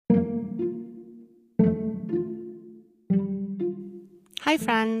Hi,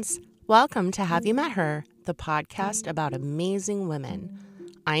 friends. Welcome to Have You Met Her, the podcast about amazing women.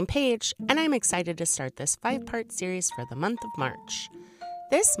 I'm Paige, and I'm excited to start this 5-part series for the month of March.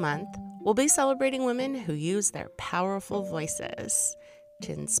 This month, we'll be celebrating women who use their powerful voices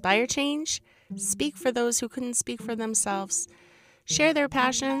to inspire change, speak for those who couldn't speak for themselves, share their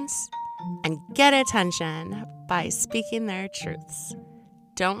passions, and get attention by speaking their truths.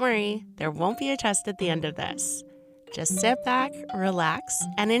 Don't worry, there won't be a test at the end of this. Just sit back, relax,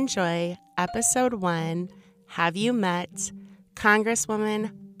 and enjoy Episode 1, Have You Met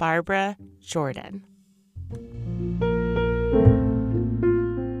Congresswoman Barbara Jordan.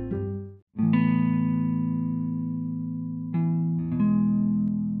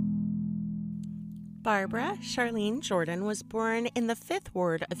 Barbara Charlene Jordan was born in the 5th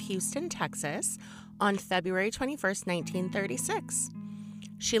Ward of Houston, Texas on February 21st, 1936.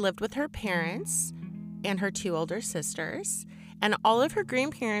 She lived with her parents and her 2 older sisters, and all of her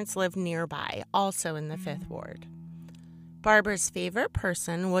grandparents lived nearby, also in the 5th Ward. Barbara's favorite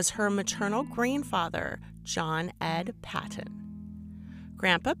person was her maternal grandfather, John Ed Patton.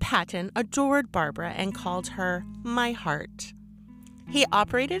 Grandpa Patton adored Barbara and called her "my heart." He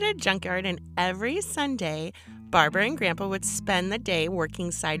operated a junkyard, and every Sunday, Barbara and Grandpa would spend the day working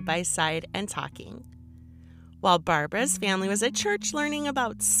side by side and talking. While Barbara's family was at church learning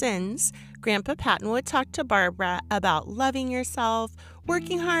about sins, Grandpa Patton would talk to Barbara about loving yourself,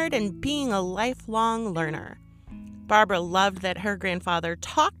 working hard, and being a lifelong learner. Barbara loved that her grandfather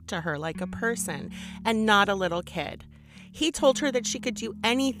talked to her like a person and not a little kid. He told her that she could do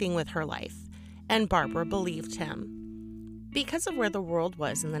anything with her life, and Barbara believed him. Because of where the world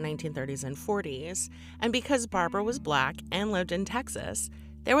was in the 1930s and 40s, and because Barbara was Black and lived in Texas,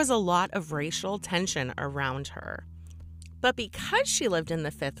 there was a lot of racial tension around her. But because she lived in the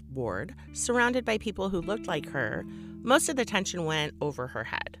 5th Ward, surrounded by people who looked like her, most of the tension went over her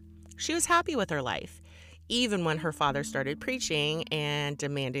head. She was happy with her life, even when her father started preaching and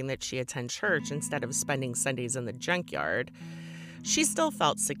demanding that she attend church instead of spending Sundays in the junkyard. She still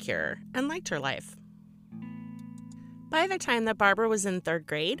felt secure and liked her life. By the time that Barbara was in 3rd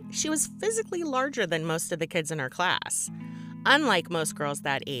grade, she was physically larger than most of the kids in her class. Unlike most girls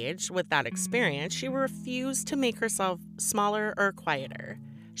that age, with that experience, she refused to make herself smaller or quieter.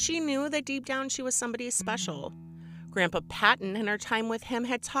 She knew that deep down she was somebody special. Grandpa Patton, in her time with him,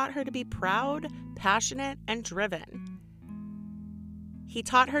 had taught her to be proud, passionate, and driven. He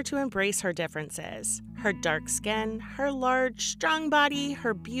taught her to embrace her differences, her dark skin, her large, strong body,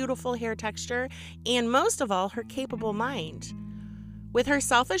 her beautiful hair texture, and most of all, her capable mind. With her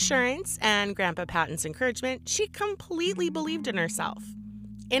self-assurance and Grandpa Patton's encouragement, she completely believed in herself.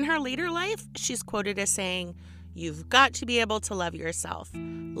 In her later life, she's quoted as saying, "You've got to be able to love yourself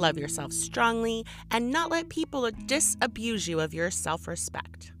strongly, and not let people disabuse you of your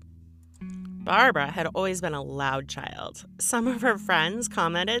self-respect." Barbara had always been a loud child. Some of her friends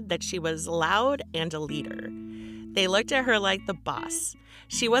commented that she was loud and a leader. They looked at her like the boss.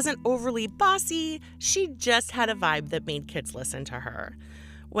 She wasn't overly bossy, she just had a vibe that made kids listen to her.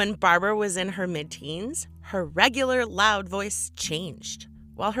 When Barbara was in her mid-teens, her regular loud voice changed.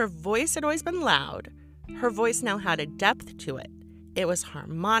 While her voice had always been loud, her voice now had a depth to it. It was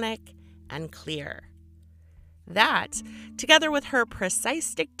harmonic and clear. That, together with her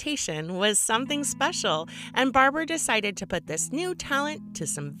precise dictation, was something special, and Barbara decided to put this new talent to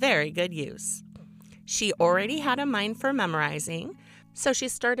some very good use. She already had a mind for memorizing, so she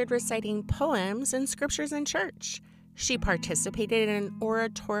started reciting poems and scriptures in church. She participated in an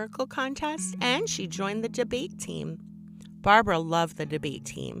oratorical contest, and she joined the debate team. Barbara loved the debate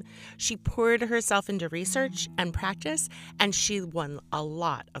team. She poured herself into research and practice, and she won a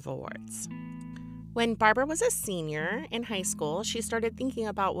lot of awards. When Barbara was a senior in high school, she started thinking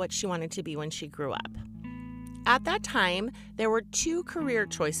about what she wanted to be when she grew up. At that time, there were 2 career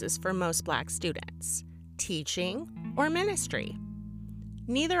choices for most Black students: teaching or ministry.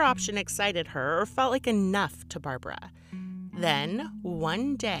 Neither option excited her or felt like enough to Barbara. Then,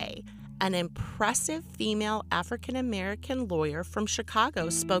 one day, an impressive female African-American lawyer from Chicago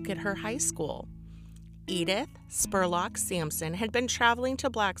spoke at her high school. Edith Spurlock Sampson had been traveling to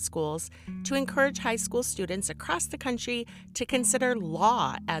Black schools to encourage high school students across the country to consider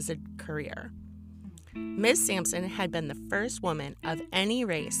law as a career. Ms. Sampson had been the first woman of any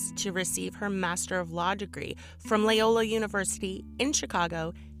race to receive her Master of Law degree from Loyola University in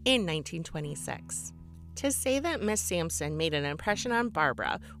Chicago in 1926. To say that Ms. Sampson made an impression on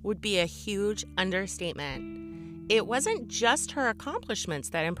Barbara would be a huge understatement. It wasn't just her accomplishments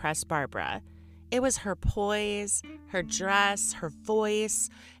that impressed Barbara. It was her poise, her dress, her voice,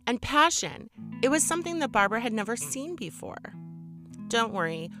 and passion. It was something that Barbara had never seen before. Don't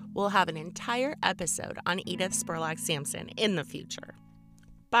worry, we'll have an entire episode on Edith Spurlock Sampson in the future.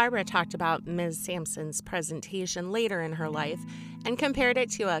 Barbara talked about Ms. Sampson's presentation later in her life and compared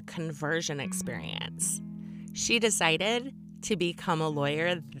it to a conversion experience. She decided to become a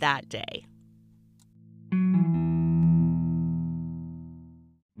lawyer that day.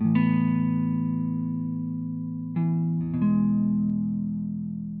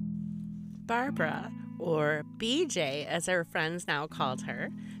 Barbara, or BJ as her friends now called her,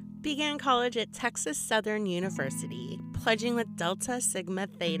 began college at Texas Southern University, pledging with Delta Sigma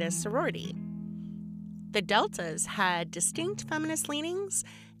Theta sorority. The Deltas had distinct feminist leanings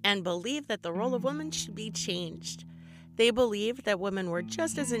and believed that the role of women should be changed. They believed that women were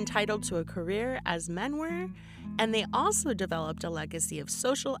just as entitled to a career as men were, and they also developed a legacy of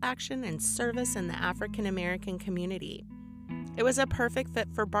social action and service in the African American community. It was a perfect fit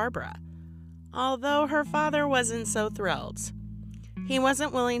for Barbara, although her father wasn't so thrilled. He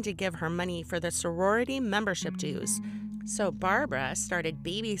wasn't willing to give her money for the sorority membership dues, so Barbara started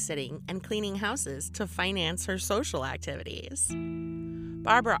babysitting and cleaning houses to finance her social activities.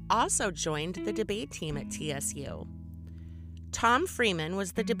 Barbara also joined the debate team at TSU. Tom Freeman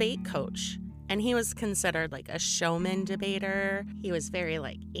was the debate coach, and he was considered like a showman debater. He was very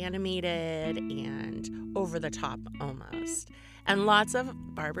animated and over the top almost. And lots of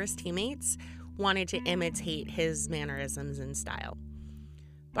Barbara's teammates wanted to imitate his mannerisms and style.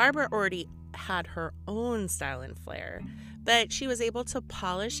 Barbara already had her own style and flair, but she was able to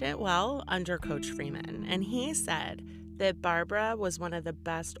polish it well under Coach Freeman, and he said that Barbara was one of the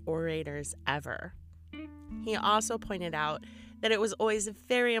best orators ever. He also pointed out that it was always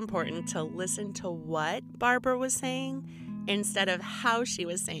very important to listen to what Barbara was saying instead of how she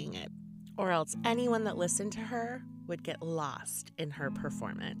was saying it, or else anyone that listened to her would get lost in her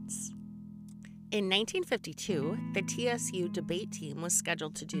performance. In 1952, the TSU debate team was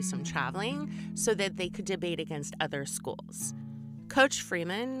scheduled to do some traveling so that they could debate against other schools. Coach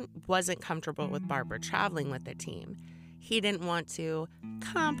Freeman wasn't comfortable with Barbara traveling with the team. He didn't want to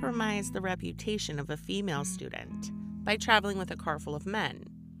compromise the reputation of a female student by traveling with a car full of men.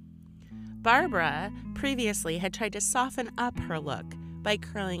 Barbara previously had tried to soften up her look by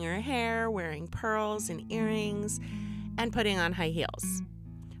curling her hair, wearing pearls and earrings, and putting on high heels.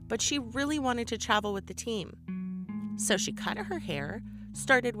 But she really wanted to travel with the team. So she cut her hair,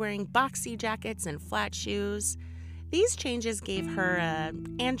 started wearing boxy jackets and flat shoes. These changes gave her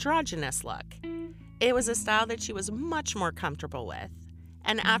an androgynous look. It was a style that she was much more comfortable with.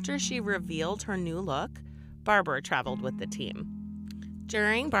 And after she revealed her new look, Barbara traveled with the team.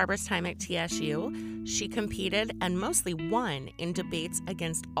 During Barbara's time at TSU, she competed and mostly won in debates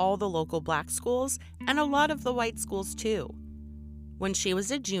against all the local black schools and a lot of the white schools too. When she was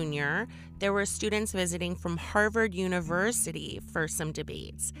a junior, there were students visiting from Harvard University for some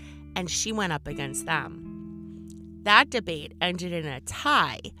debates, and she went up against them. That debate ended in a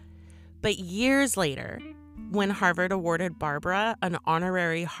tie, but years later, when Harvard awarded Barbara an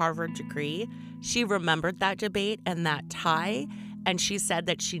honorary Harvard degree, she remembered that debate and that tie, and she said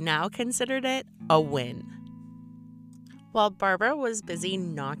that she now considered it a win. While Barbara was busy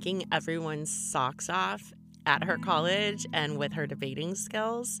knocking everyone's socks off at her college and with her debating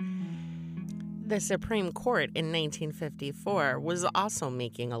skills, the Supreme Court in 1954 was also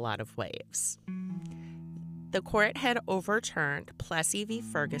making a lot of waves. The court had overturned Plessy v.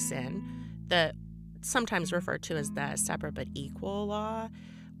 Ferguson, sometimes referred to as the separate but equal law,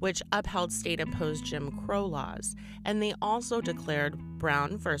 which upheld state-imposed Jim Crow laws, and they also declared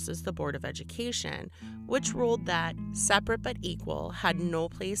Brown versus the Board of Education, which ruled that separate but equal had no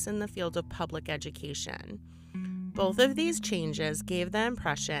place in the field of public education. Both of these changes gave the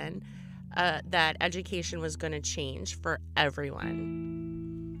impression that education was going to change for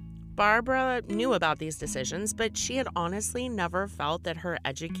everyone. Barbara knew about these decisions, but she had honestly never felt that her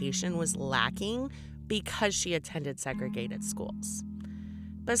education was lacking because she attended segregated schools.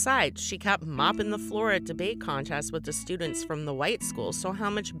 Besides, she kept mopping the floor at debate contests with the students from the white schools, so how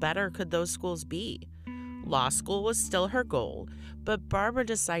much better could those schools be? Law school was still her goal, but Barbara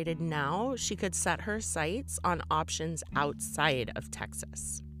decided now she could set her sights on options outside of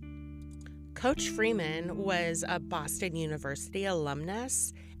Texas. Coach Freeman was a Boston University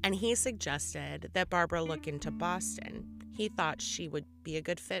alumnus, and he suggested that Barbara look into Boston. He thought she would be a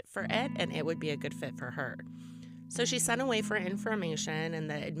good fit for it, and it would be a good fit for her. So she sent away for information and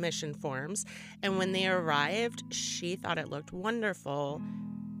the admission forms, and when they arrived, she thought it looked wonderful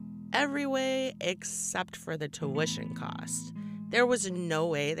every way except for the tuition cost. There was no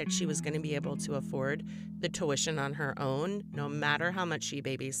way that she was going to be able to afford the tuition on her own, no matter how much she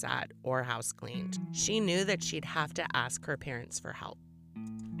babysat or house cleaned. She knew that she'd have to ask her parents for help.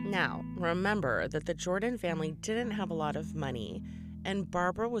 Now, remember that the Jordan family didn't have a lot of money, and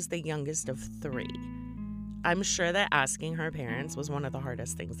Barbara was the youngest of 3. I'm sure that asking her parents was one of the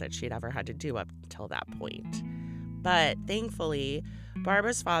hardest things that she'd ever had to do up until that point. But thankfully,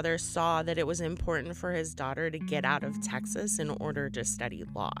 Barbara's father saw that it was important for his daughter to get out of Texas in order to study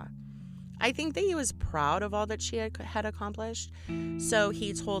law. I think that he was proud of all that she had accomplished, so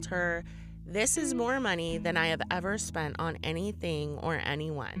he told her, "This is more money than I have ever spent on anything or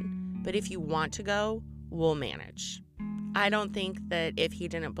anyone, but if you want to go, we'll manage." I don't think that if he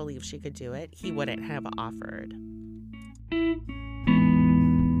didn't believe she could do it, he wouldn't have offered.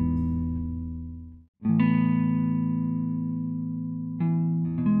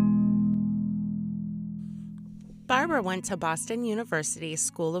 Barbara went to Boston University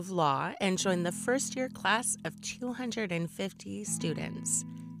School of Law and joined the first-year class of 250 students.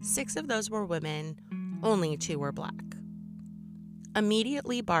 6 of those were women, only 2 were Black.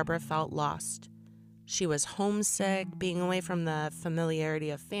 Immediately, Barbara felt lost. She was homesick, being away from the familiarity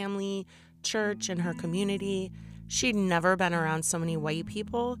of family, church, and her community. She'd never been around so many white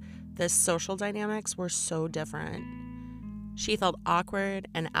people. The social dynamics were so different. She felt awkward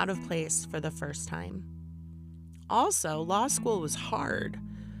and out of place for the first time. Also, law school was hard.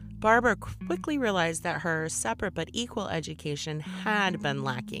 Barbara quickly realized that her separate but equal education had been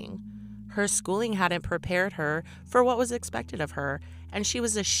lacking. Her schooling hadn't prepared her for what was expected of her, and she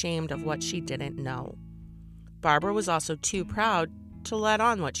was ashamed of what she didn't know. Barbara was also too proud to let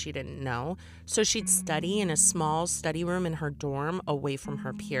on what she didn't know, so she'd study in a small study room in her dorm away from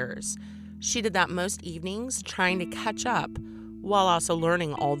her peers. She did that most evenings, trying to catch up while also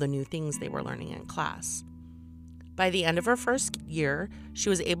learning all the new things they were learning in class. By the end of her first year, she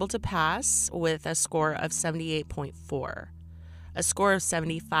was able to pass with a score of 78.4. A score of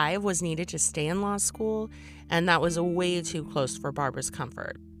 75 was needed to stay in law school, and that was way too close for Barbara's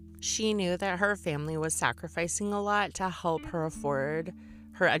comfort. She knew that her family was sacrificing a lot to help her afford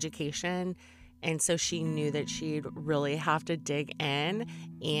her education, and so she knew that she'd really have to dig in,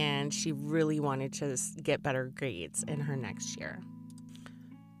 and she really wanted to get better grades in her next year.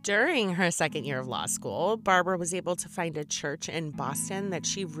 During her second year of law school, Barbara was able to find a church in Boston that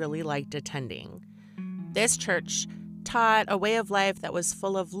she really liked attending. This church taught a way of life that was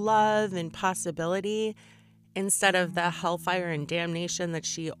full of love and possibility instead of the hellfire and damnation that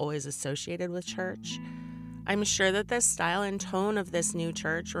she always associated with church. I'm sure that the style and tone of this new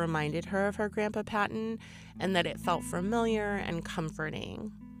church reminded her of her Grandpa Patton and that it felt familiar and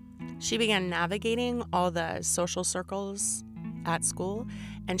comforting. She began navigating all the social circles at school,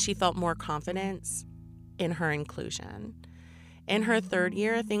 and she felt more confidence in her inclusion. In her third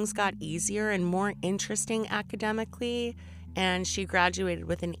year, things got easier and more interesting academically, and she graduated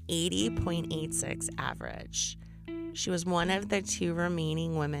with an 80.86 average. She was one of the 2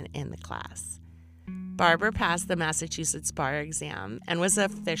 remaining women in the class. Barbara passed the Massachusetts bar exam and was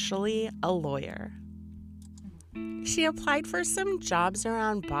officially a lawyer. She applied for some jobs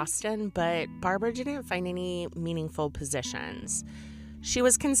around Boston, but Barbara didn't find any meaningful positions. She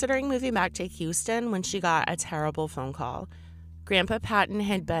was considering moving back to Houston when she got a terrible phone call. Grandpa Patton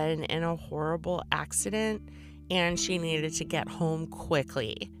had been in a horrible accident, and she needed to get home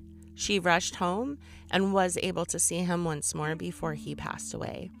quickly. She rushed home and was able to see him once more before he passed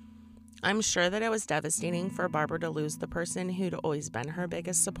away. I'm sure that it was devastating for Barbara to lose the person who'd always been her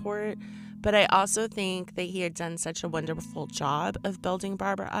biggest support, but I also think that he had done such a wonderful job of building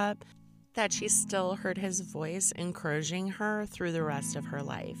Barbara up that she still heard his voice encouraging her through the rest of her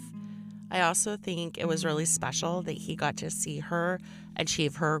life. I also think it was really special that he got to see her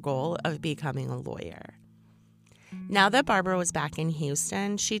achieve her goal of becoming a lawyer. Now that Barbara was back in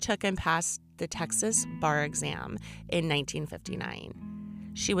Houston, she took and passed the Texas bar exam in 1959.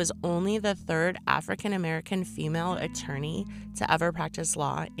 She was only the 3rd African-American female attorney to ever practice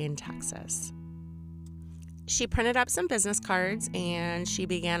law in Texas. She printed up some business cards and she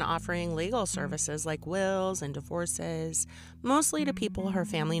began offering legal services like wills and divorces, mostly to people her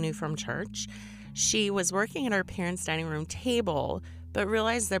family knew from church. She was working at her parents' dining room table, but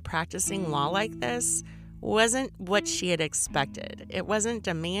realized that practicing law like this wasn't what she had expected. It wasn't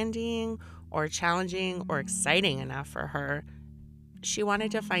demanding or challenging or exciting enough for her. She wanted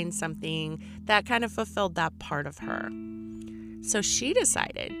to find something that kind of fulfilled that part of her. So she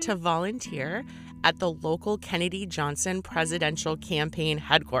decided to volunteer at the local Kennedy Johnson presidential campaign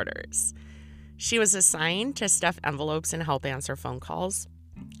headquarters. She was assigned to stuff envelopes and help answer phone calls,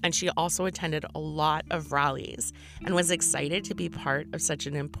 and she also attended a lot of rallies and was excited to be part of such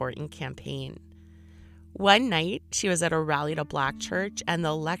an important campaign. One night, she was at a rally at a Black church, and the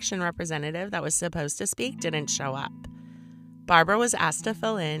election representative that was supposed to speak didn't show up. Barbara was asked to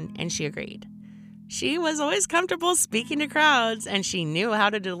fill in, and she agreed. She was always comfortable speaking to crowds, and she knew how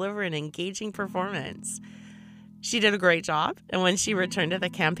to deliver an engaging performance. She did a great job, and when she returned to the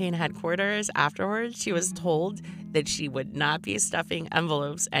campaign headquarters afterwards, she was told that she would not be stuffing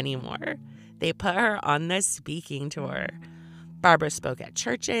envelopes anymore. They put her on the speaking tour. Barbara spoke at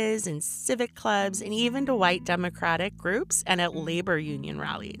churches and civic clubs and even to white Democratic groups and at labor union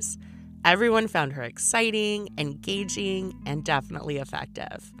rallies. Everyone found her exciting, engaging, and definitely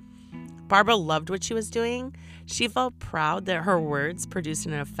effective. Barbara loved what she was doing. She felt proud that her words produced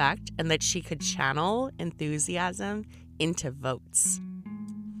an effect and that she could channel enthusiasm into votes.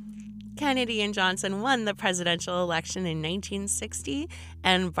 Kennedy and Johnson won the presidential election in 1960,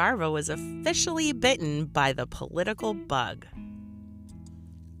 and Barbara was officially bitten by the political bug.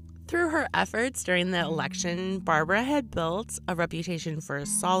 Through her efforts during the election, Barbara had built a reputation for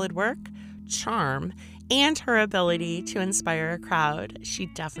solid work, charm, and her ability to inspire a crowd. She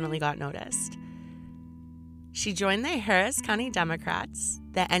definitely got noticed. She joined the Harris County Democrats,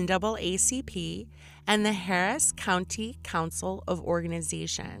 the NAACP, and the Harris County Council of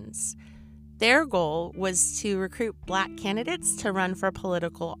Organizations. Their goal was to recruit Black candidates to run for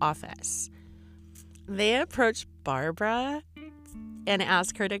political office. They approached Barbara and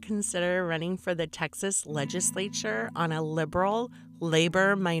asked her to consider running for the Texas legislature on a liberal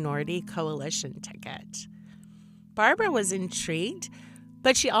labor minority coalition ticket. Barbara was intrigued,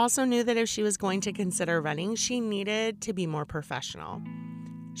 but she also knew that if she was going to consider running, she needed to be more professional.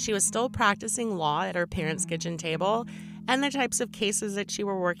 She was still practicing law at her parents' kitchen table, and the types of cases that she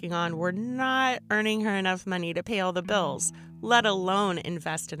were working on were not earning her enough money to pay all the bills, let alone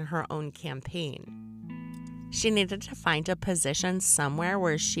invest in her own campaign. She needed to find a position somewhere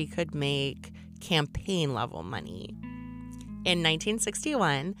where she could make campaign-level money. In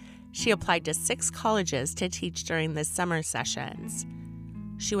 1961, she applied to 6 colleges to teach during the summer sessions.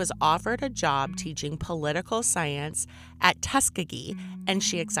 She was offered a job teaching political science at Tuskegee, and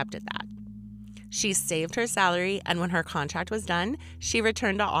she accepted that. She saved her salary, and when her contract was done, she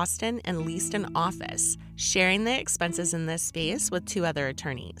returned to Austin and leased an office, sharing the expenses in this space with 2 other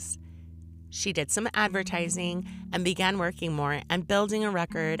attorneys. She did some advertising and began working more and building a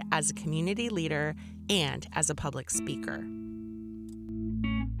record as a community leader and as a public speaker.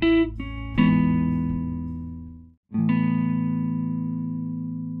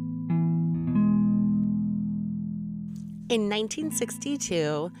 In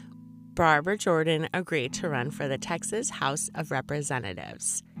 1962, Barbara Jordan agreed to run for the Texas House of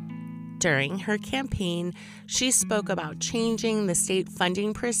Representatives. During her campaign, she spoke about changing the state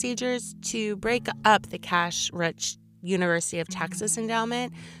funding procedures to break up the cash-rich University of Texas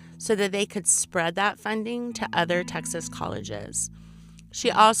endowment so that they could spread that funding to other Texas colleges. She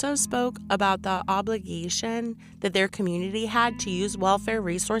also spoke about the obligation that their community had to use welfare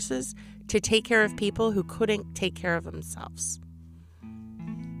resources to take care of people who couldn't take care of themselves.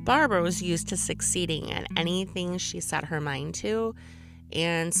 Barbara was used to succeeding at anything she set her mind to,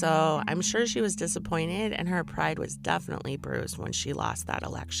 and so I'm sure she was disappointed, and her pride was definitely bruised when she lost that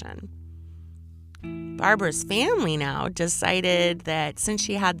election. Barbara's family now decided that since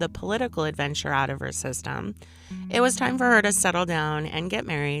she had the political adventure out of her system, it was time for her to settle down and get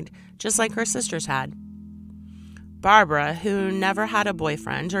married, just like her sisters had. Barbara, who never had a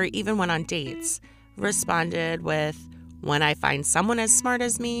boyfriend or even went on dates, responded with, "When I find someone as smart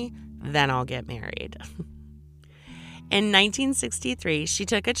as me, then I'll get married." In 1963, she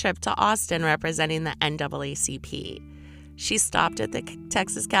took a trip to Austin representing the NAACP. She stopped at the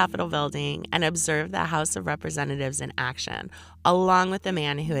Texas Capitol building and observed the House of Representatives in action, along with the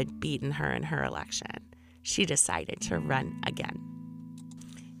man who had beaten her in her election. She decided to run again.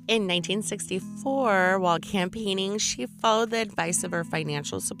 In 1964, while campaigning, she followed the advice of her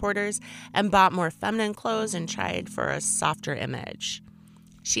financial supporters and bought more feminine clothes and tried for a softer image.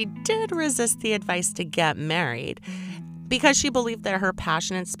 She did resist the advice to get married because she believed that her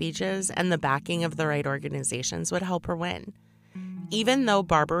passionate speeches and the backing of the right organizations would help her win. Even though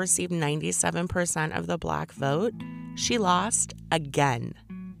Barbara received 97% of the Black vote, she lost again.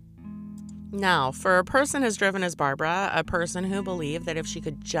 Now, for a person as driven as Barbara, a person who believed that if she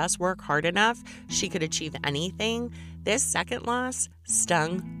could just work hard enough, she could achieve anything, this second loss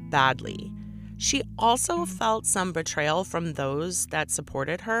stung badly. She also felt some betrayal from those that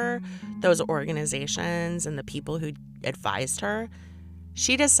supported her, those organizations and the people who advised her.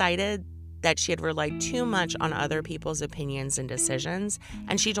 She decided that she had relied too much on other people's opinions and decisions,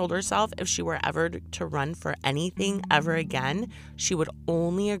 and she told herself if she were ever to run for anything ever again, she would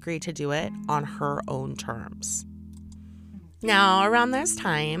only agree to do it on her own terms. Now, around this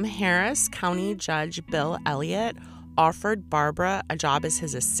time, Harris County Judge Bill Elliott offered Barbara a job as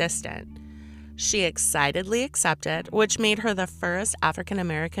his assistant. She excitedly accepted, which made her the first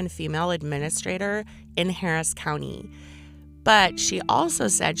African-American female administrator in Harris County. But she also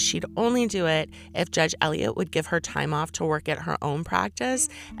said she'd only do it if Judge Elliott would give her time off to work at her own practice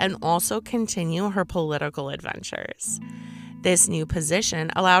and also continue her political adventures. This new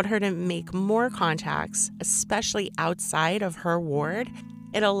position allowed her to make more contacts, especially outside of her ward.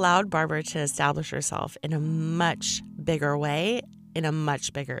 It allowed Barbara to establish herself in a much bigger way, in a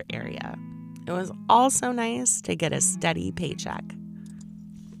much bigger area. It was also nice to get a steady paycheck.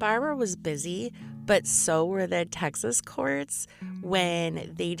 Barbara was busy, but so were the Texas courts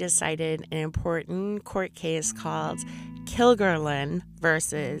when they decided an important court case called Kilgurlin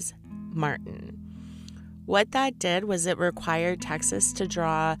versus Martin. What that did was it required Texas to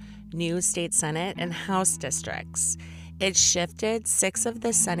draw new state Senate and House districts. It shifted 6 of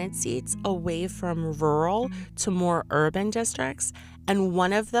the Senate seats away from rural to more urban districts, and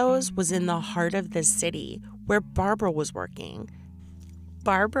one of those was in the heart of the city where Barbara was working.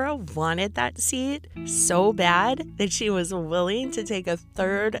 Barbara wanted that seat so bad that she was willing to take a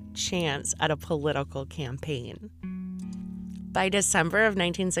third chance at a political campaign. By December of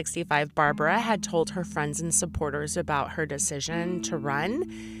 1965, Barbara had told her friends and supporters about her decision to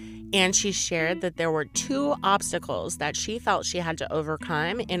run, and she shared that there were 2 obstacles that she felt she had to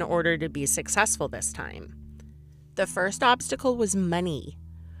overcome in order to be successful this time. The first obstacle was money.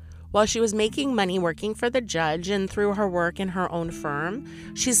 While she was making money working for the judge and through her work in her own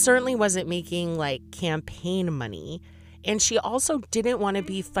firm, she certainly wasn't making campaign money. And she also didn't want to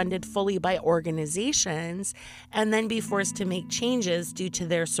be funded fully by organizations and then be forced to make changes due to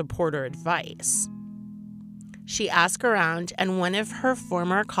their support or advice. She asked around, and one of her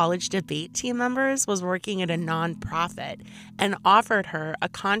former college debate team members was working at a nonprofit and offered her a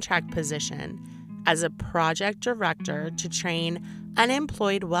contract position as a project director to train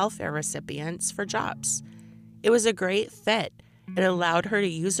unemployed welfare recipients for jobs. It was a great fit. It allowed her to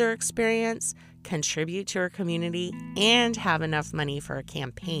use her experience, contribute to her community, and have enough money for a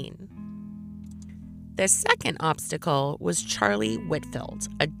campaign. The second obstacle was Charlie Whitfield,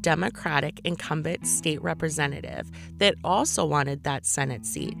 a Democratic incumbent state representative that also wanted that Senate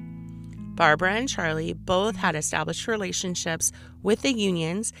seat. Barbara and Charlie both had established relationships with the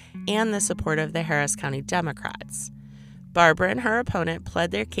unions and the support of the Harris County Democrats. Barbara and her opponent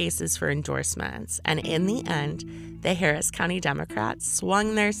pled their cases for endorsements, and in the end, the Harris County Democrats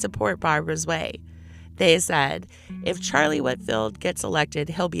swung their support Barbara's way. They said, if Charlie Whitfield gets elected,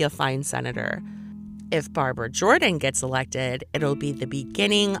 he'll be a fine senator. If Barbara Jordan gets elected, it'll be the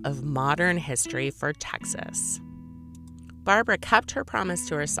beginning of modern history for Texas. Barbara kept her promise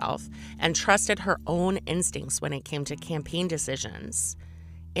to herself and trusted her own instincts when it came to campaign decisions.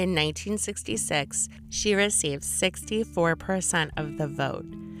 In 1966, she received 64% of the vote,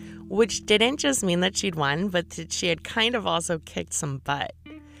 which didn't just mean that she'd won, but that she had kind of also kicked some butt.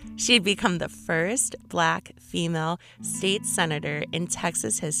 She'd become the first Black female state senator in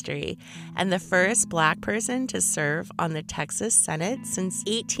Texas history and the first Black person to serve on the Texas Senate since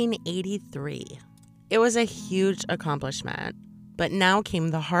 1883. It was a huge accomplishment, but now came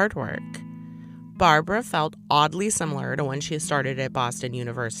the hard work. Barbara felt oddly similar to when she started at Boston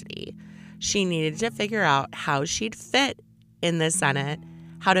University. She needed to figure out how she'd fit in the Senate,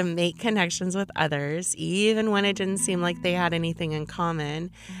 how to make connections with others, even when it didn't seem like they had anything in common,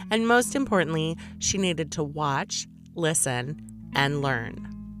 and most importantly, she needed to watch, listen, and learn.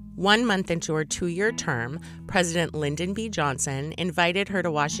 1 month into her 2-year term, President Lyndon B. Johnson invited her to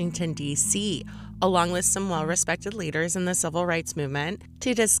Washington, D.C., along with some well-respected leaders in the civil rights movement,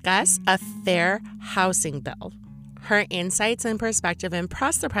 to discuss a fair housing bill. Her insights and perspective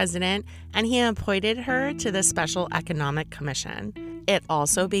impressed the president, and he appointed her to the Special Economic Commission. It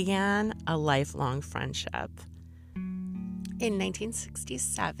also began a lifelong friendship. In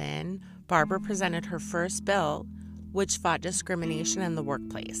 1967, Barbara presented her first bill, which fought discrimination in the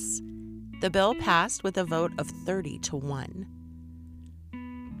workplace. The bill passed with a vote of 30-1.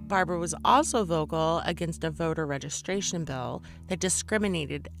 Barbara was also vocal against a voter registration bill that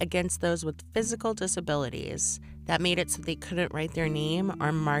discriminated against those with physical disabilities, that made it so they couldn't write their name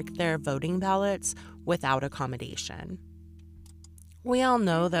or mark their voting ballots without accommodation. We all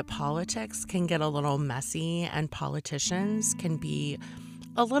know that politics can get a little messy and politicians can be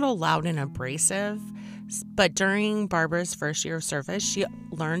a little loud and abrasive, but during Barbara's first year of service, she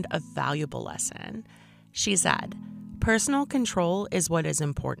learned a valuable lesson. She said, "Personal control is what is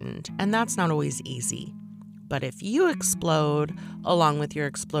important, and that's not always easy. But if you explode along with your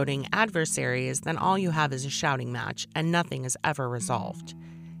exploding adversaries, then all you have is a shouting match, and nothing is ever resolved.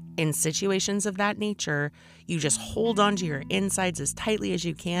 In situations of that nature, you just hold onto your insides as tightly as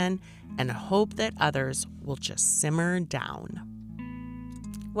you can and hope that others will just simmer down.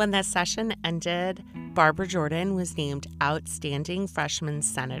 When the session ended, Barbara Jordan was named Outstanding Freshman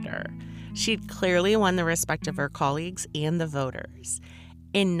Senator. She'd clearly won the respect of her colleagues and the voters.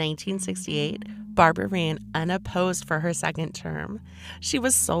 In 1968, Barbara ran unopposed for her second term. She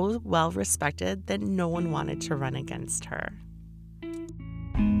was so well respected that no one wanted to run against her.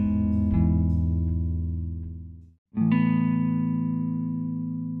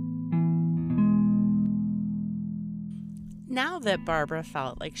 Now that Barbara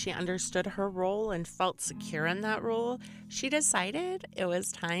felt like she understood her role and felt secure in that role, she decided it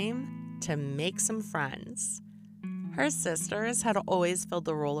was time to make some friends. Her sisters had always filled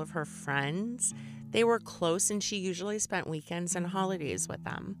the role of her friends. They were close and she usually spent weekends and holidays with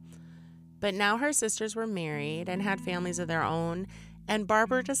them. But now her sisters were married and had families of their own, and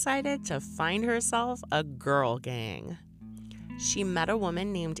Barbara decided to find herself a girl gang. She met a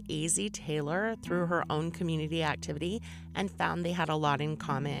woman named A.Z. Taylor through her own community activity and found they had a lot in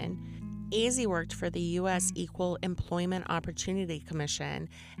common. A.Z. worked for the U.S. Equal Employment Opportunity Commission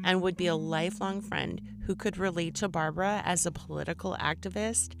and would be a lifelong friend who could relate to Barbara as a political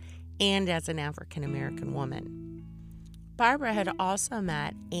activist and as an African American woman. Barbara had also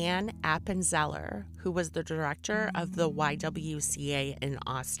met Ann Appenzeller, who was the director of the YWCA in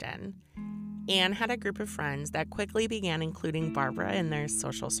Austin. Anne had a group of friends that quickly began including Barbara in their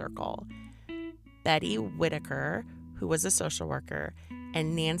social circle. Betty Whitaker, who was a social worker,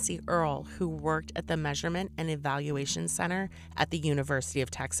 and Nancy Earle, who worked at the Measurement and Evaluation Center at the University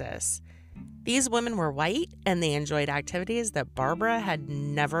of Texas. These women were white, and they enjoyed activities that Barbara had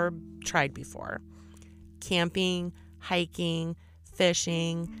never tried before. Camping, hiking,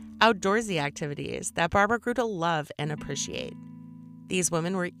 fishing, outdoorsy activities that Barbara grew to love and appreciate. These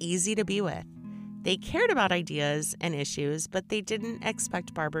women were easy to be with. They cared about ideas and issues, but they didn't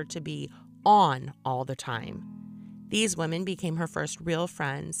expect Barbara to be on all the time. These women became her first real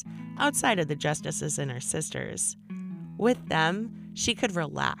friends, outside of the justices and her sisters. With them, she could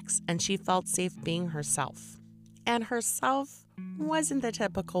relax, and she felt safe being herself. And herself wasn't the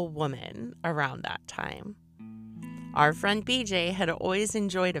typical woman around that time. Our friend BJ had always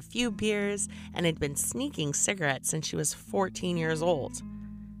enjoyed a few beers and had been sneaking cigarettes since she was 14 years old.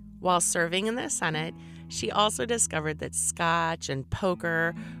 While serving in the Senate, she also discovered that scotch and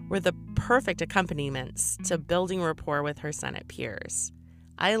poker were the perfect accompaniments to building rapport with her Senate peers.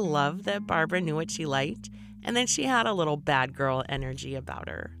 I love that Barbara knew what she liked and that she had a little bad girl energy about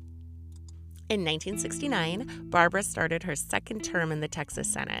her. In 1969, Barbara started her second term in the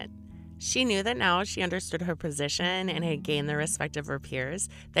Texas Senate. She knew that now she understood her position and had gained the respect of her peers,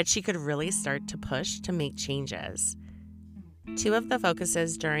 that she could really start to push to make changes. Two of the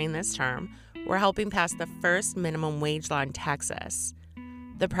focuses during this term were helping pass the first minimum wage law in Texas.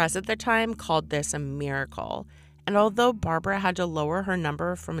 The press at the time called this a miracle, and although Barbara had to lower her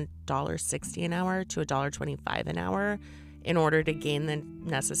number from $1.60 an hour to $1.25 an hour in order to gain the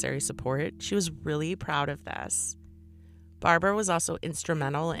necessary support, she was really proud of this. Barbara was also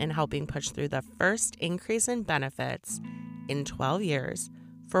instrumental in helping push through the first increase in benefits in 12 years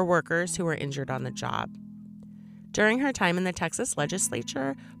for workers who were injured on the job. During her time in the Texas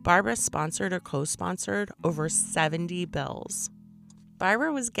legislature, Barbara sponsored or co-sponsored over 70 bills.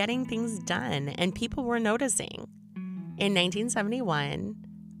 Barbara was getting things done, and people were noticing. In 1971,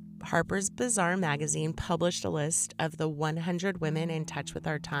 Harper's Bazaar magazine published a list of the 100 women in touch with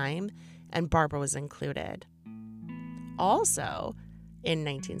our time, and Barbara was included. Also, in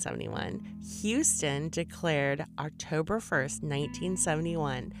 1971, Houston declared October 1st,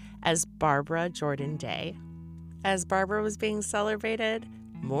 1971 as Barbara Jordan Day. As Barbara was being celebrated,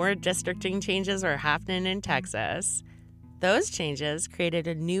 more districting changes were happening in Texas. Those changes created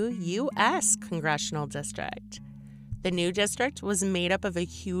a new U.S. congressional district. The new district was made up of a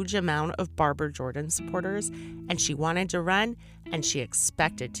huge amount of Barbara Jordan supporters, and she wanted to run, and she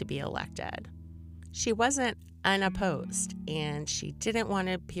expected to be elected. She wasn't unopposed, and she didn't want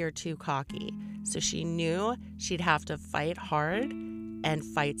to appear too cocky, so she knew she'd have to fight hard and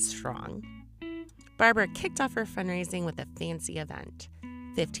fight strong. Barbara kicked off her fundraising with a fancy event.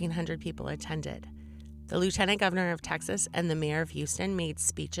 1,500 people attended. The Lieutenant Governor of Texas and the Mayor of Houston made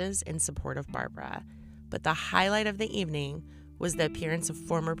speeches in support of Barbara, but the highlight of the evening was the appearance of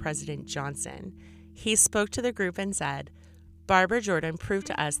former President Johnson. He spoke to the group and said, "Barbara Jordan proved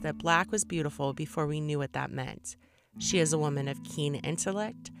to us that black was beautiful before we knew what that meant. She is a woman of keen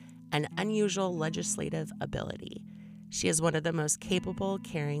intellect and unusual legislative ability. She is one of the most capable,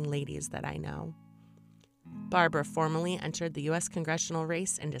 caring ladies that I know." Barbara formally entered the U.S. congressional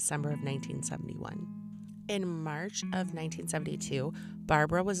race in December of 1971. In March of 1972,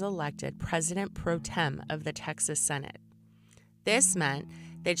 Barbara was elected president pro tem of the Texas Senate. This meant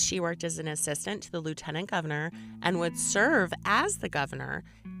that she worked as an assistant to the lieutenant governor and would serve as the governor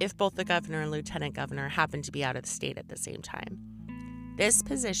if both the governor and lieutenant governor happened to be out of the state at the same time. This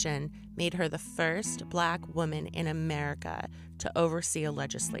position made her the first Black woman in America to oversee a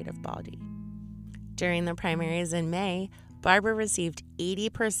legislative body. During the primaries in May, Barbara received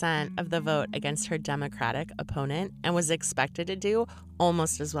 80% of the vote against her Democratic opponent and was expected to do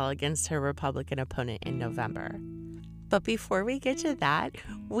almost as well against her Republican opponent in November. But before we get to that,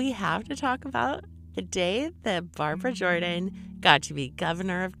 we have to talk about the day that Barbara Jordan got to be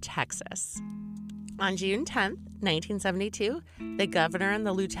governor of Texas. On June 10th, 1972, the governor and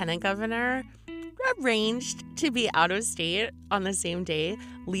the lieutenant governor arranged to be out of state on the same day,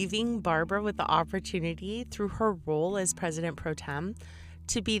 leaving Barbara with the opportunity, through her role as president pro tem,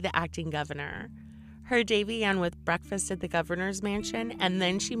 to be the acting governor. Her day began with breakfast at the governor's mansion, and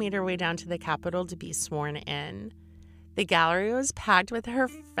then she made her way down to the Capitol to be sworn in. The gallery was packed with her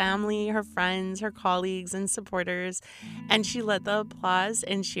family, her friends, her colleagues, and supporters, and she let the applause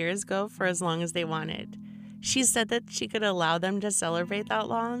and cheers go for as long as they wanted. She said that she could allow them to celebrate that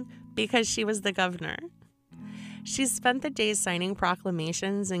long because she was the governor. She spent the day signing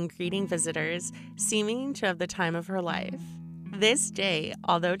proclamations and greeting visitors, seeming to have the time of her life. This day,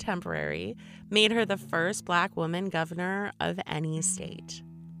 although temporary, made her the first Black woman governor of any state.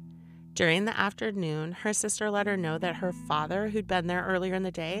 During the afternoon, her sister let her know that her father, who'd been there earlier in the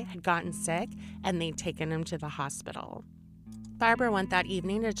day, had gotten sick and they'd taken him to the hospital. Barbara went that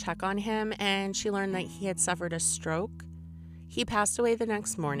evening to check on him, and she learned that he had suffered a stroke. He passed away the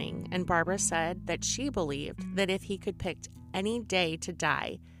next morning, and Barbara said that she believed that if he could pick any day to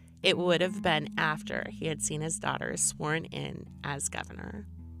die, it would have been after he had seen his daughter sworn in as governor.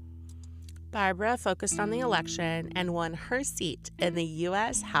 Barbara focused on the election and won her seat in the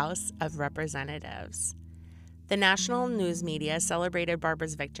U.S. House of Representatives. The national news media celebrated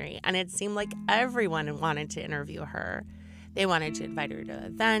Barbara's victory, and it seemed like everyone wanted to interview her. They wanted to invite her to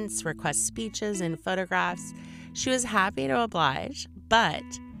events, request speeches and photographs. She was happy to oblige, but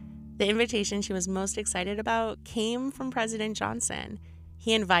the invitation she was most excited about came from President Johnson.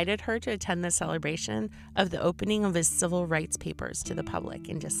 He invited her to attend the celebration of the opening of his civil rights papers to the public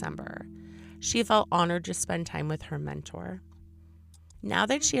in December. She felt honored to spend time with her mentor. Now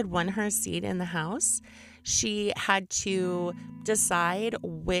that she had won her seat in the House, she had to decide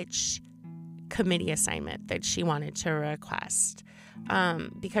which committee assignment that she wanted to request.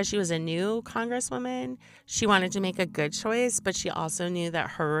 Because she was a new Congresswoman, she wanted to make a good choice, but she also knew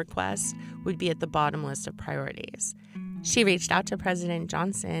that her request would be at the bottom list of priorities. She reached out to President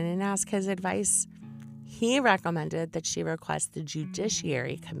Johnson and asked his advice. He recommended that she request the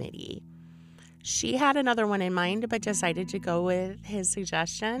Judiciary Committee. She had another one in mind, but decided to go with his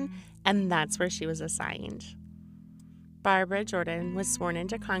suggestion, and that's where she was assigned. Barbara Jordan was sworn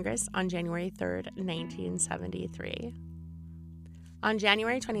into Congress on January 3rd, 1973. On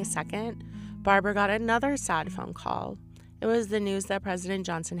January 22nd, Barbara got another sad phone call. It was the news that President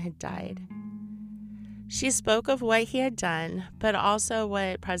Johnson had died. She spoke of what he had done, but also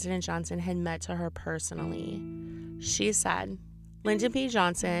what President Johnson had meant to her personally. She said, "Lyndon B.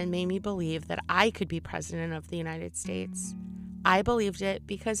 Johnson made me believe that I could be president of the United States. I believed it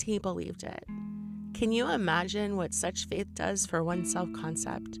because he believed it. Can you imagine what such faith does for one's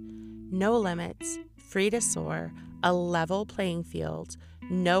self-concept? No limits, free to soar, a level playing field,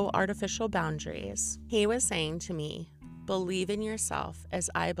 no artificial boundaries." He was saying to me, "Believe in yourself as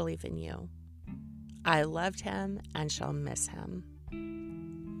I believe in you." I loved him and shall miss him.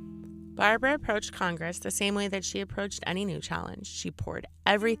 Barbara approached Congress the same way that she approached any new challenge. She poured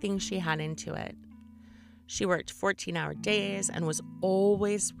everything she had into it. She worked 14-hour days and was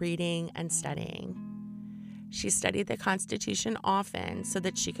always reading and studying. She studied the Constitution often so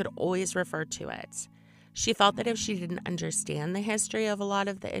that she could always refer to it. She felt that if she didn't understand the history of a lot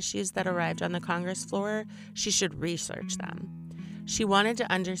of the issues that arrived on the Congress floor, she should research them. She wanted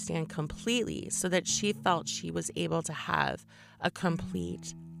to understand completely so that she felt she was able to have a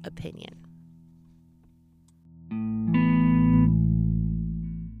complete opinion.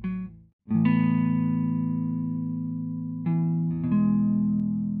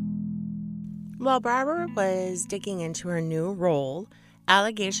 While Barbara was digging into her new role,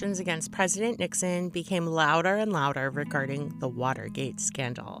 allegations against President Nixon became louder and louder regarding the Watergate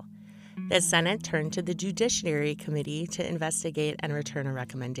scandal. The Senate turned to the Judiciary Committee to investigate and return a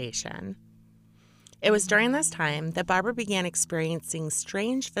recommendation. It was during this time that Barbara began experiencing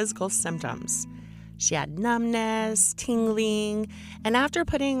strange physical symptoms. She had numbness, tingling, and after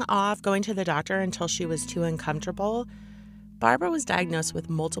putting off going to the doctor until she was too uncomfortable, Barbara was diagnosed with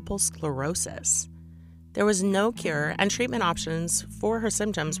multiple sclerosis. There was no cure, and treatment options for her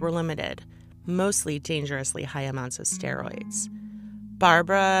symptoms were limited, mostly dangerously high amounts of steroids.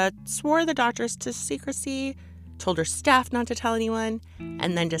 Barbara swore the doctors to secrecy, told her staff not to tell anyone,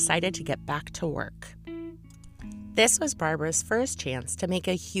 and then decided to get back to work. This was Barbara's first chance to make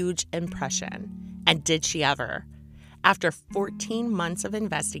a huge impression. And did she ever? After 14 months of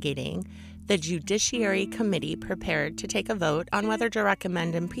investigating, the Judiciary Committee prepared to take a vote on whether to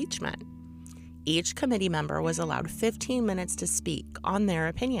recommend impeachment. Each committee member was allowed 15 minutes to speak on their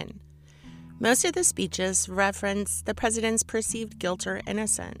opinion. Most of the speeches referenced the president's perceived guilt or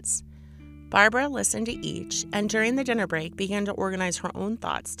innocence. Barbara listened to each, and during the dinner break began to organize her own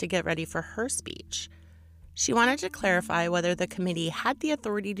thoughts to get ready for her speech. She wanted to clarify whether the committee had the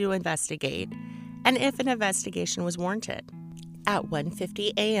authority to investigate and if an investigation was warranted. At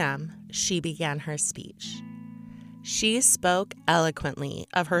 1:50 a.m., she began her speech. She spoke eloquently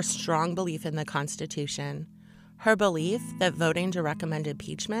of her strong belief in the Constitution. Her belief that voting to recommend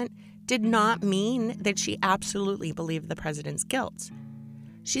impeachment did not mean that she absolutely believed the president's guilt.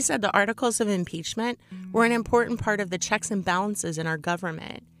 She said the articles of impeachment were an important part of the checks and balances in our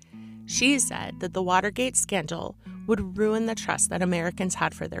government. She said that the Watergate scandal would ruin the trust that Americans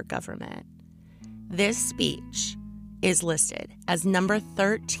had for their government. This speech is listed as number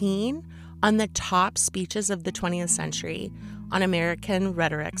 13 on the top speeches of the 20th century on American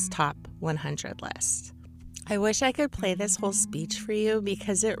Rhetoric's Top 100 list. I wish I could play this whole speech for you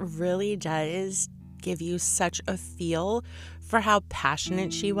because it really does give you such a feel for how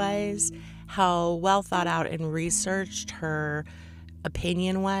passionate she was, how well thought out and researched her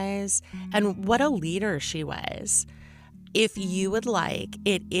opinion was, and what a leader she was. If you would like,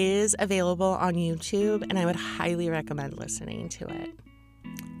 it is available on YouTube, and I would highly recommend listening to it.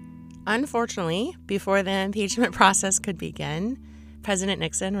 Unfortunately, before the impeachment process could begin, President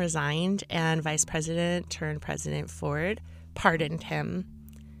Nixon resigned and Vice President turned President Ford pardoned him.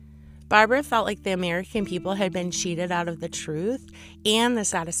 Barbara felt like the American people had been cheated out of the truth and the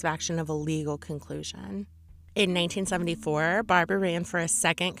satisfaction of a legal conclusion. In 1974, Barbara ran for a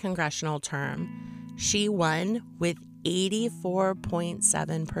second congressional term. She won with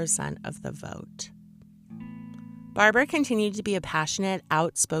 84.7% of the vote. Barbara continued to be a passionate,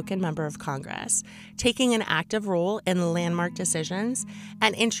 outspoken member of Congress, taking an active role in landmark decisions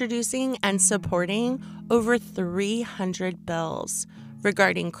and introducing and supporting over 300 bills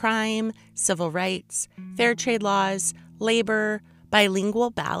regarding crime, civil rights, fair trade laws, labor, bilingual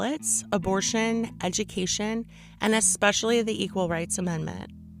ballots, abortion, education, and especially the Equal Rights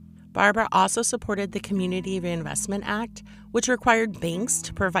Amendment. Barbara also supported the Community Reinvestment Act, which required banks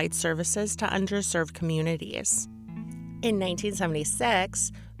to provide services to underserved communities. In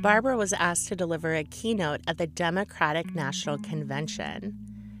 1976, Barbara was asked to deliver a keynote at the Democratic National Convention.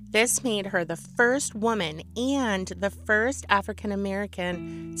 This made her the first woman and the first African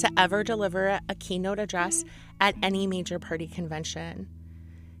American to ever deliver a keynote address at any major party convention.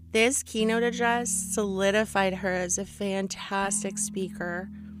 This keynote address solidified her as a fantastic speaker.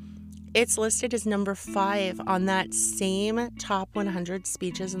 It's listed as number 5 on that same top 100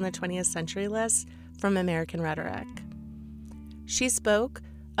 speeches in the 20th century list from American Rhetoric. She spoke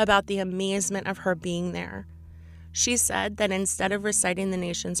about the amazement of her being there. She said that instead of reciting the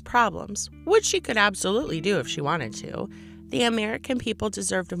nation's problems, which she could absolutely do if she wanted to, the American people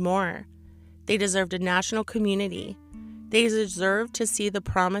deserved more. They deserved a national community. They deserved to see the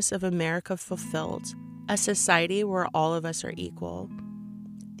promise of America fulfilled, a society where all of us are equal.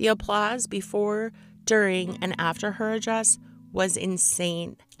 The applause before, during, and after her address was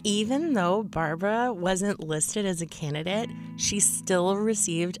insane. Even though Barbara wasn't listed as a candidate, she still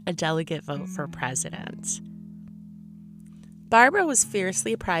received a delegate vote for president. Barbara was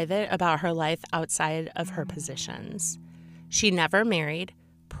fiercely private about her life outside of her positions. She never married,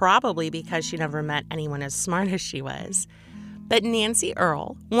 probably because she never met anyone as smart as she was. But Nancy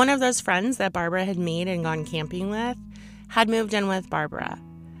Earl, one of those friends that Barbara had made and gone camping with, had moved in with Barbara.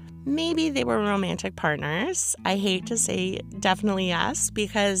 Maybe they were romantic partners. I hate to say definitely yes,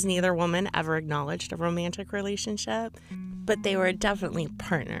 because neither woman ever acknowledged a romantic relationship, but they were definitely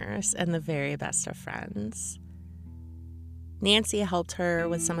partners and the very best of friends. Nancy helped her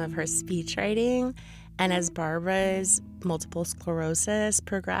with some of her speech writing, and as Barbara's multiple sclerosis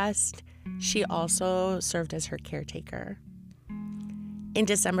progressed, she also served as her caretaker. In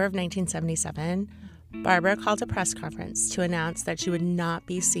December of 1977, Barbara called a press conference to announce that she would not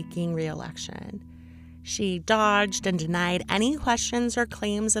be seeking re-election. She dodged and denied any questions or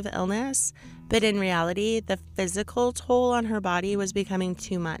claims of illness, but in reality, the physical toll on her body was becoming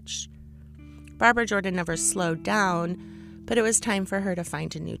too much. Barbara Jordan never slowed down, but it was time for her to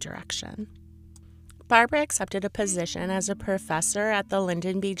find a new direction. Barbara accepted a position as a professor at the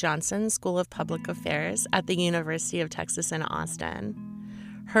Lyndon B. Johnson School of Public Affairs at the University of Texas in Austin.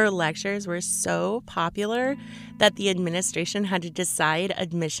 Her lectures were so popular that the administration had to decide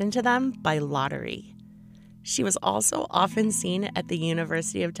admission to them by lottery. She was also often seen at the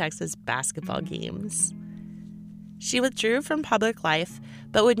University of Texas basketball games. She withdrew from public life,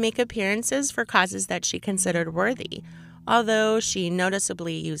 but would make appearances for causes that she considered worthy, although she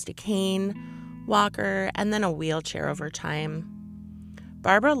noticeably used a cane, walker, and then a wheelchair over time.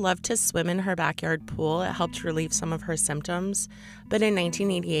 Barbara loved to swim in her backyard pool. It helped relieve some of her symptoms, but in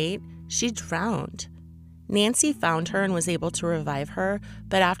 1988, she drowned. Nancy found her and was able to revive her,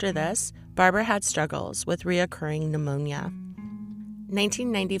 but after this, Barbara had struggles with reoccurring pneumonia.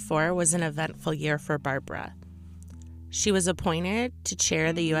 1994 was an eventful year for Barbara. She was appointed to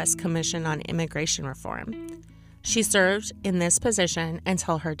chair the U.S. Commission on Immigration Reform. She served in this position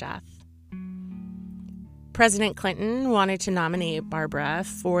until her death. President Clinton wanted to nominate Barbara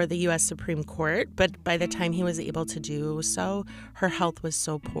for the U.S. Supreme Court, but by the time he was able to do so, her health was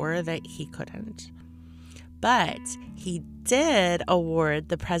so poor that he couldn't. But he did award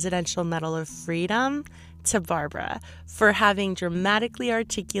the Presidential Medal of Freedom to Barbara for having dramatically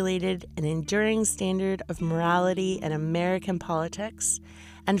articulated an enduring standard of morality in American politics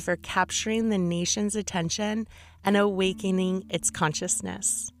and for capturing the nation's attention and awakening its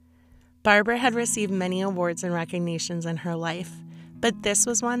consciousness. Barbara had received many awards and recognitions in her life, but this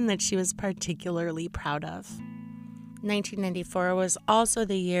was one that she was particularly proud of. 1994 was also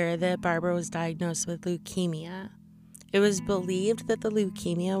the year that Barbara was diagnosed with leukemia. It was believed that the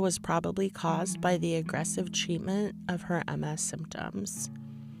leukemia was probably caused by the aggressive treatment of her MS symptoms.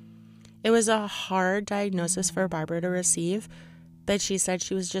 It was a hard diagnosis for Barbara to receive, but she said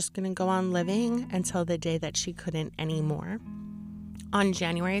she was just going to go on living until the day that she couldn't anymore. On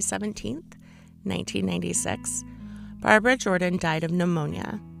January 17th, 1996, Barbara Jordan died of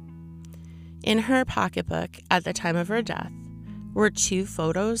pneumonia. In her pocketbook at the time of her death were 2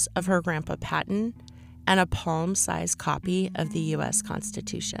 photos of her grandpa Patton and a palm-sized copy of the U.S.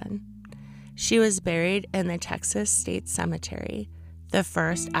 Constitution. She was buried in the Texas State Cemetery, the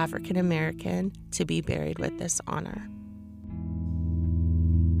first African American to be buried with this honor.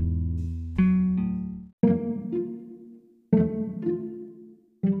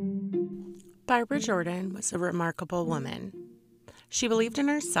 Barbara Jordan was a remarkable woman. She believed in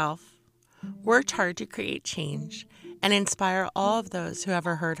herself, worked hard to create change, and inspire all of those who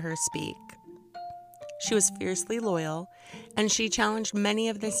ever heard her speak. She was fiercely loyal, and she challenged many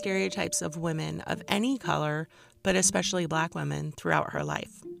of the stereotypes of women of any color, but especially Black women, throughout her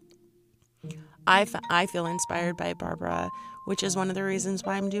life. I feel inspired by Barbara, which is one of the reasons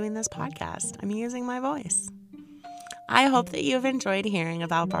why I'm doing this podcast. I'm using my voice. I hope that you've enjoyed hearing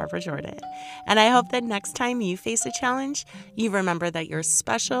about Barbara Jordan, and I hope that next time you face a challenge, you remember that you're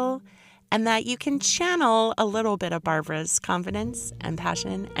special and that you can channel a little bit of Barbara's confidence and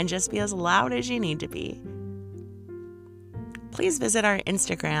passion and just be as loud as you need to be. Please visit our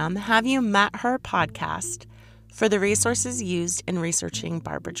Instagram, Have You Met Her Podcast, for the resources used in researching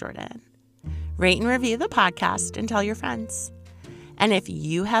Barbara Jordan. Rate and review the podcast and tell your friends. And if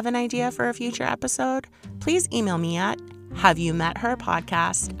you have an idea for a future episode, please email me at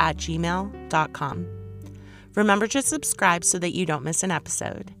haveyoumetherpodcast@gmail.com. Remember to subscribe so that you don't miss an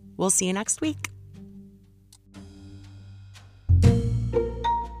episode. We'll see you next week.